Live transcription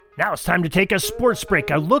Now it's time to take a sports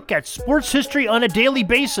break, a look at sports history on a daily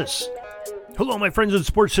basis. Hello, my friends in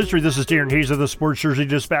sports history. This is Darren Hayes of the Sports Jersey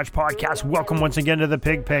Dispatch podcast. Welcome once again to the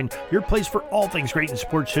Pig Pen, your place for all things great in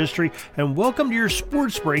sports history, and welcome to your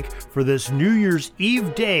sports break for this New Year's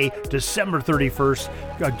Eve day, December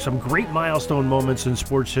 31st. Got some great milestone moments in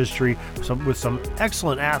sports history, with some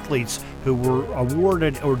excellent athletes who were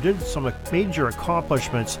awarded or did some major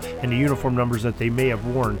accomplishments in the uniform numbers that they may have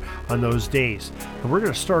worn on those days. And we're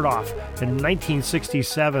going to start off in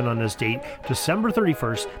 1967 on this date, December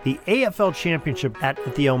 31st, the AFL Championship at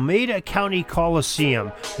the Alameda County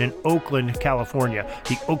Coliseum in Oakland, California.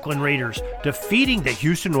 The Oakland Raiders defeating the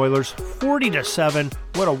Houston Oilers 40-7.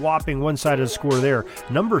 What a whopping one-sided score there.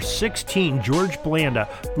 Number 16, George Blanda,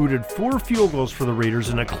 booted 4 field goals for the Raiders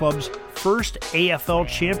in the club's first AFL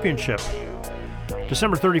championship.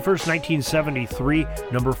 December 31st, 1973,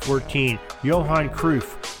 number 14, Johan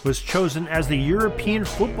Cruyff was chosen as the European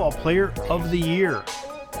Football Player of the Year.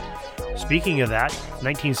 Speaking of that,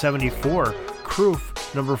 1974,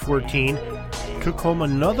 Cruyff, number 14, took home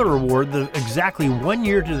another award exactly 1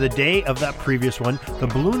 year to the day of that previous one, the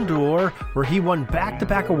Ballon d'Or, where he won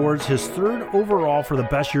back-to-back awards, his third overall for the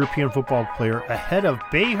best European football player, ahead of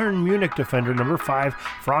Bayern Munich defender number 5,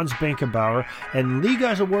 Franz Beckenbauer, and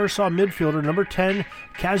Liga Warsaw midfielder number 10,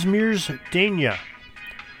 Kazimierz Dania.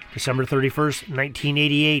 December 31st,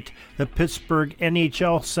 1988, the Pittsburgh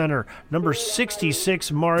NHL center, number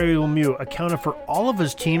 66, Mario Lemieux, accounted for all of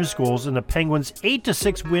his team's goals in the Penguins'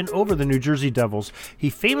 8-6 win over the New Jersey Devils. He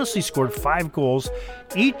famously scored 5 goals,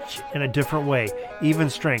 each in a different way: even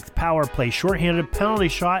strength, power play, shorthanded, penalty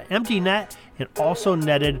shot, empty net, and also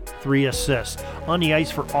netted 3 assists. On the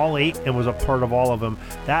ice for all 8 and was a part of all of them.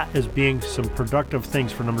 That is being some productive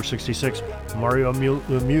things for number 66, Mario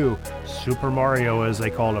Lemieux, Super Mario as they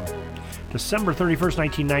called him. December 31st,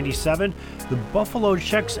 1997, the Buffalo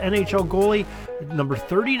Checks NHL goalie, number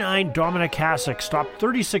 39, Dominik Hasek, stopped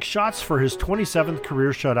 36 shots for his 27th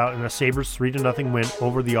career shutout in a Sabres 3-0 win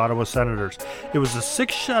over the Ottawa Senators. It was the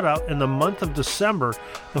 6th shutout in the month of December,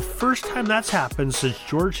 the first time that's happened since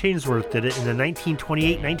George Hainsworth did it in the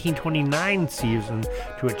 1928-1929 season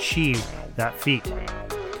to achieve that feat.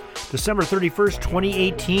 December 31st,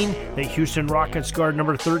 2018, the Houston Rockets guard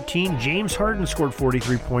number 13, James Harden, scored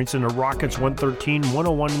 43 points in the Rockets'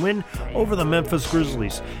 113-101 win over the Memphis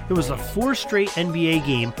Grizzlies. It was the 4th straight NBA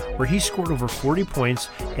game where he scored over 40 points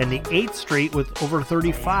and the 8th straight with over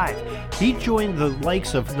 35. He joined the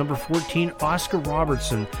likes of number 14, Oscar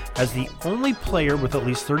Robertson, as the only player with at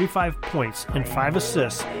least 35 points and 5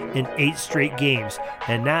 assists in 8 straight games.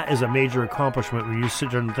 And that is a major accomplishment when you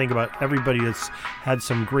sit there and think about everybody that's had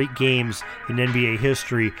some great games in NBA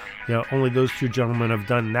history. You know, only those 2 gentlemen have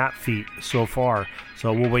done that feat so far.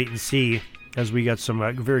 So we'll wait and see, as we got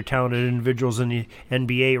some very talented individuals in the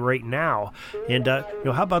NBA right now. And how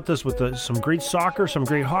about this with some great soccer, some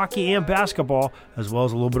great hockey and basketball, as well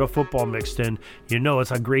as a little bit of football mixed in. You know,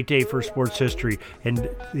 it's a great day for sports history. And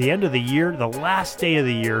the end of the year, the last day of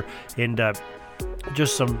the year, and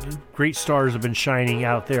just some great stars have been shining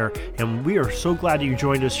out there, and we are so glad that you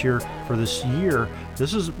joined us here for this year.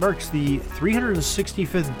 This marks the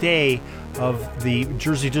 365th day of the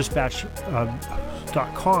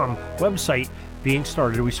JerseyDispatch.com website being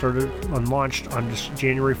started. We launched on just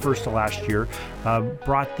January 1st of last year,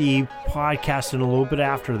 brought the podcast in a little bit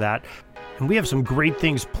after that. And we have some great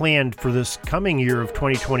things planned for this coming year of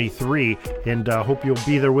 2023, and hope you'll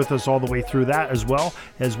be there with us all the way through that, as well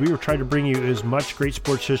as we will try to bring you as much great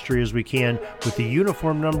sports history as we can with the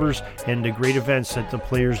uniform numbers and the great events that the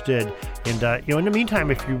players did. And in the meantime,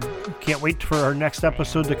 if you can't wait for our next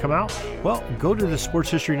episode to come out, well, go to the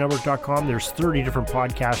sportshistorynetwork.com. There's 30 different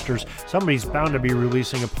podcasters. Somebody's bound to be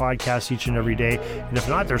releasing a podcast each and every day, and if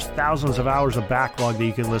not, there's thousands of hours of backlog that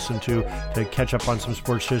you can listen to catch up on some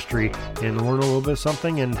sports history and learn a little bit of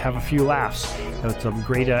something and have a few laughs with some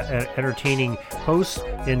great entertaining hosts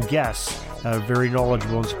and guests, very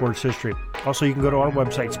knowledgeable in sports history. Also, you can go to our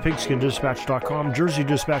websites, pigskindispatch.com,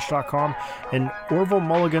 jerseydispatch.com, and Orville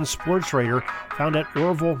Mulligan Sports Writer, found at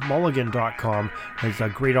orvillemulligan.com. It's a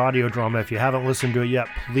great audio drama. If you haven't listened to it yet,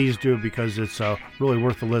 please do, because it's really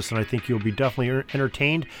worth the listen. I think you'll be definitely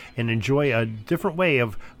entertained and enjoy a different way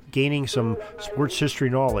of gaining some sports history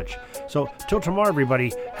knowledge. So, till tomorrow,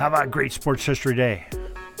 everybody, have a great sports history day.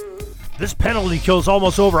 This penalty kill is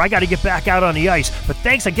almost over. I got to get back out on the ice. But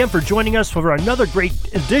thanks again for joining us for another great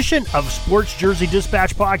edition of Sports Jersey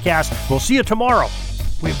Dispatch Podcast. We'll see you tomorrow.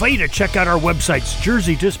 We invite you to check out our websites,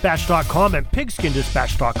 jerseydispatch.com and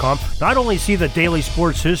pigskindispatch.com. Not only see the daily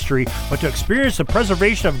sports history, but to experience the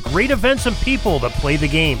preservation of great events and people that play the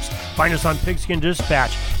games. Find us on Pigskin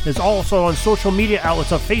Dispatch. It's also on social media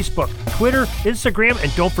outlets of Facebook, Twitter, Instagram,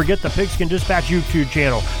 and don't forget the Pigskin Dispatch YouTube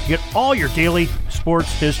channel. You get all your daily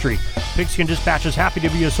sports history. Pigskin Dispatch is happy to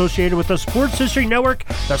be associated with the Sports History Network,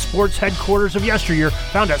 the sports headquarters of yesteryear,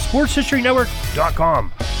 found at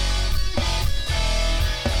sportshistorynetwork.com.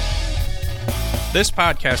 This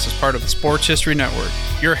podcast is part of the Sports History Network,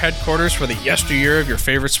 your headquarters for the yesteryear of your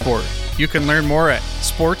favorite sport. You can learn more at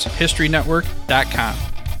sportshistorynetwork.com.